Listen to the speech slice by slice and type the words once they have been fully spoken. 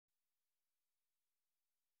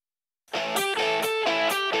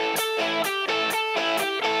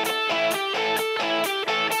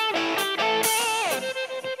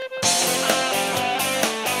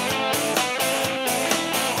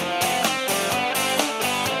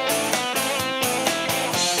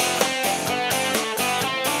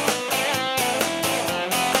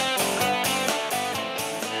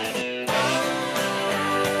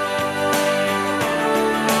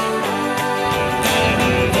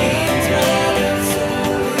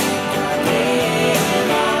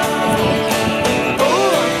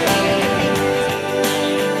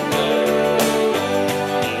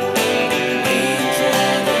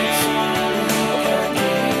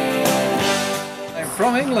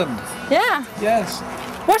from England. Yeah. Yes.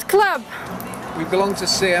 What club? We belong to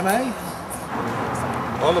CMA.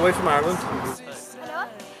 All the way from Ireland.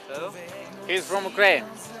 Hello? He's from Ukraine.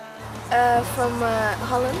 From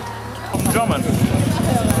Holland. German.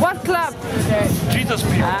 What club? Jesus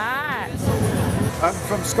people. Ah. I'm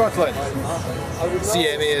from Scotland.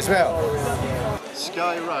 CMA as well.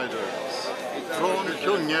 Sky Riders. Från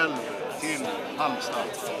Kungälv till Halmstad.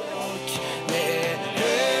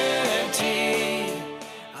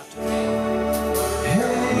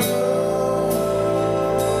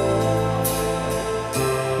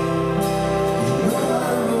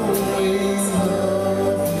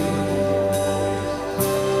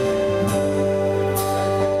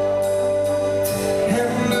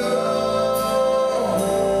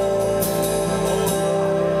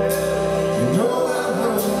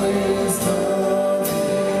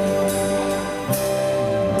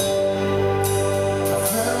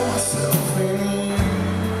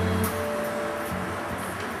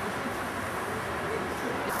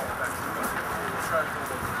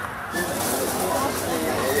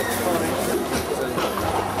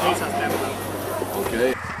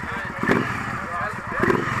 Okay.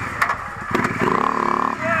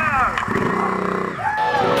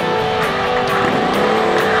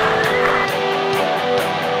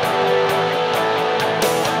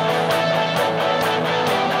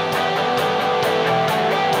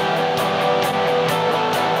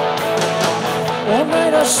 One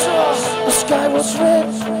night I saw the sky was red,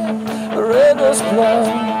 red as blood.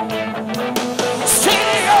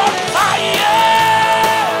 City on fire!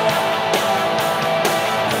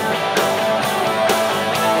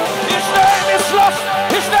 His name is lost,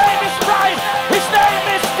 his name is bright, his name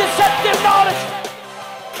is deceptive knowledge.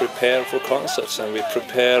 Prepare for concerts, and we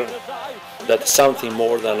prepare that something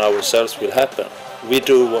more than ourselves will happen. We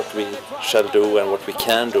do what we shall do and what we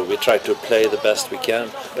can do. We try to play the best we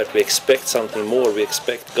can, but we expect something more. We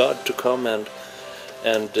expect God to come and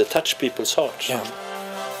touch people's hearts. Yeah.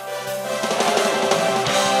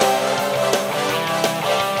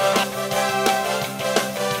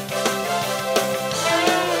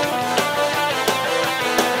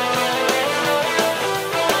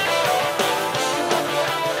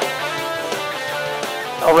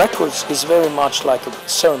 Our records is very much like a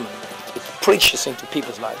sermon. It preaches into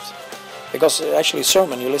people's lives. Because actually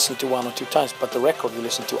sermon you listen to one or two times, but the record you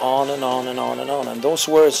listen to on and on and on and on. And those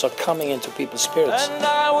words are coming into people's spirits. And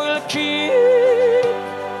I will keep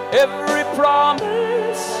every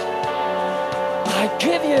promise I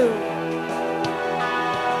give you,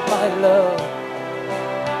 my love.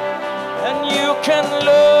 And you can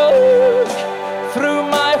look through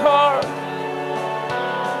my heart,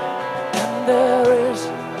 and there is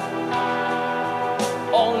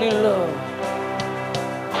only love.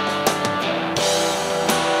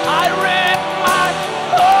 I rip my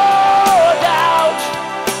heart out,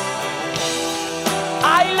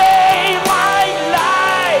 I lay my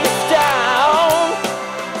life down,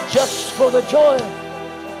 just for the joy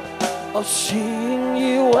of seeing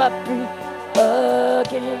you happy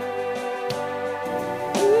again.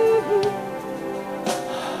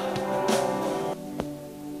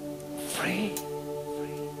 Free.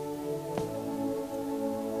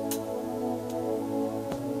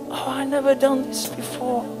 Oh, I never done this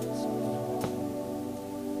before.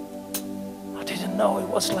 I didn't know it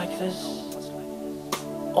was like this.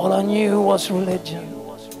 All I knew was religion.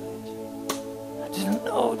 I didn't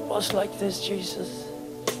know it was like this, Jesus.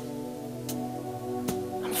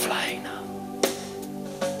 I'm flying now.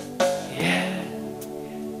 Yeah.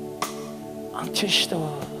 I'm just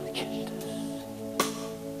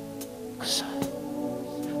because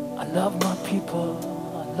I love my people.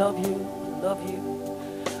 I love you. I love you.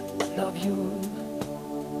 I love you.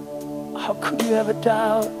 How could you ever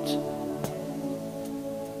doubt?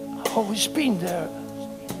 I've always been there.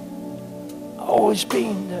 I've always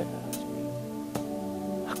been there.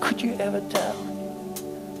 How could you ever doubt?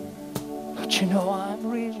 But you know I'm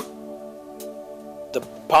real. The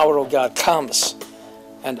power of God comes,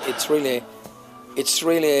 and it's really,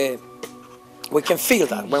 we can feel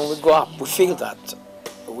that when we go up. We feel that.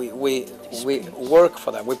 We work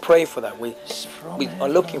for that. We pray for that. We are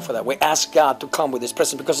looking for that. We ask God to come with His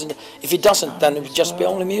presence, because if He doesn't, then it would just be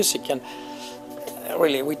only music, and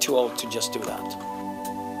really we're too old to just do that.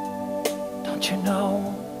 Don't you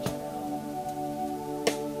know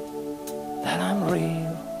that I'm real?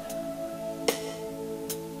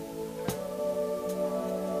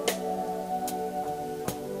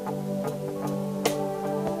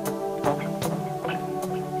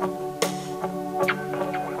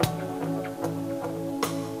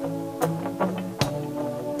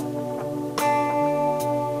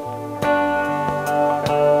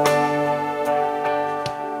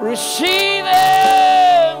 Receive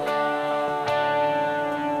Him.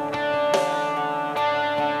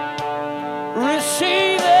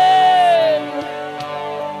 Receive Him.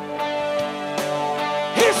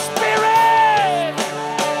 His Spirit.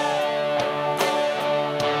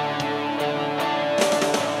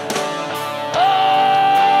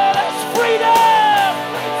 Oh, that's freedom.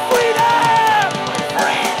 Freedom.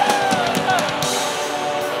 Freedom.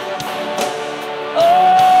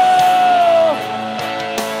 Oh,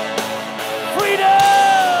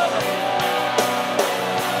 freedom.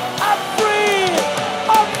 I'm free.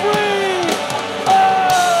 I'm free. Oh,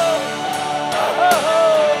 oh,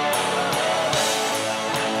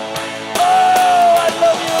 oh, I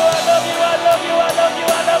love you. I love you. I love you. I love you.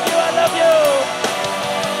 I love you. I love you.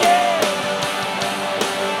 Yeah.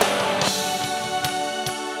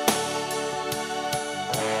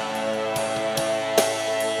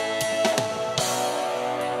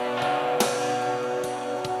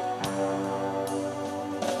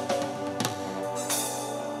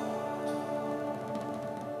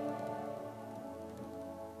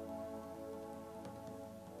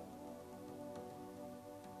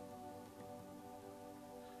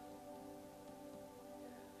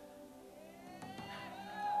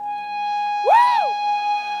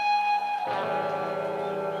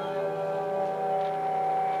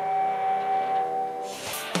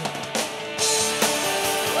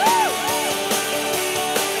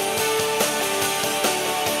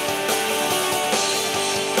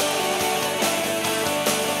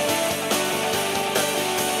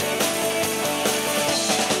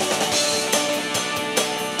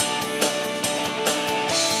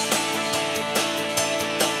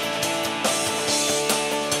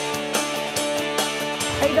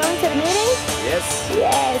 Are you going to the meeting? Yes.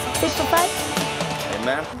 Yes. 6 to 5?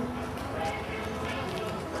 Amen.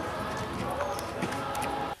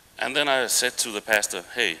 And then I said to the pastor,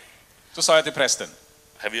 hey, Så sa jag till prästen,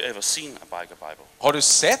 have you ever seen a biker Bible? har du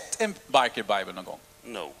sett en biker Bible någon gång?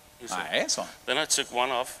 No. He said. Nej, sa han. Then I took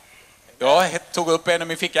one off Jag tog upp en i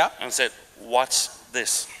min ficka. and said, watch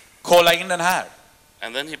this. Kolla in den här.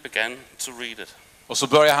 And then he began to read it. Och så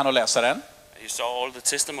började han att läsa den. He saw all the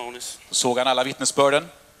testimonies Så såg han alla vittnesbörden.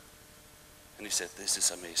 and he said, this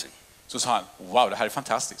is amazing. Så sa han, wow, det här är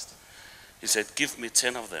fantastiskt. He said, give me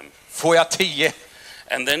 10 of them. Får jag 10?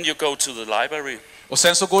 And then you go to the library Och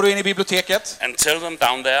sen så går du in i biblioteket. and tell them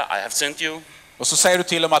down there, I have sent you. Och så säger du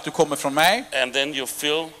till dem att du kommer från mig. And then you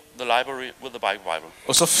fill the library with the Biker Bible.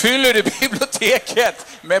 Och så fyller du biblioteket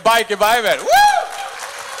med biker Bible. Woo!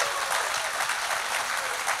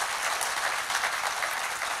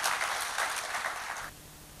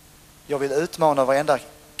 Jag vill utmana varenda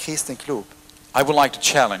kristen klubb. I would like to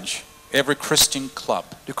challenge every Christian club.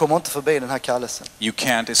 Du kommer inte förbi den här kallelsen You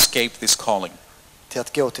can't escape this calling. till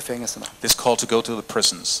att gå till fängelserna. This call to go to the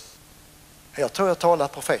prisons. Jag tror jag talar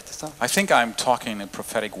profetiskt. I think I'm talking in a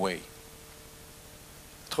prophetic way.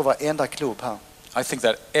 Jag tror varenda klubb här I think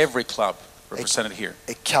that every club represented here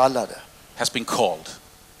är kallade has been called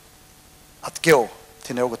att gå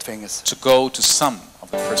till något fängelse. to go to some of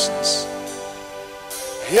the prisons.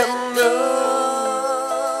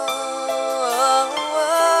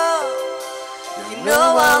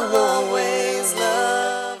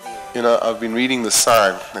 You know, I've been reading the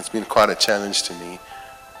sign. It's been quite a challenge to me.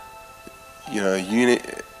 You know,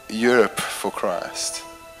 Europe for Christ.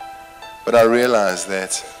 But I realize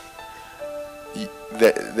that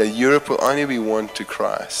Europe will only be won to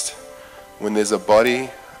Christ when there's a body,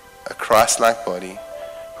 a Christ-like body,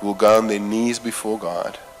 who will go on their knees before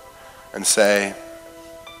God and say,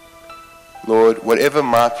 Lord, whatever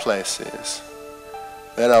my place is,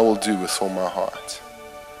 that I will do with all my heart.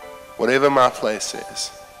 Whatever my place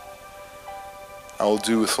is, I will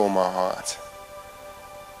do with all my heart.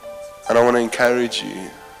 And I want to encourage you,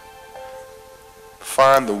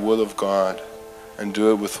 find the will of God and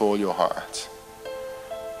do it with all your heart.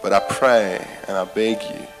 But I pray and I beg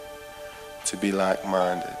you to be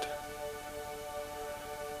like-minded.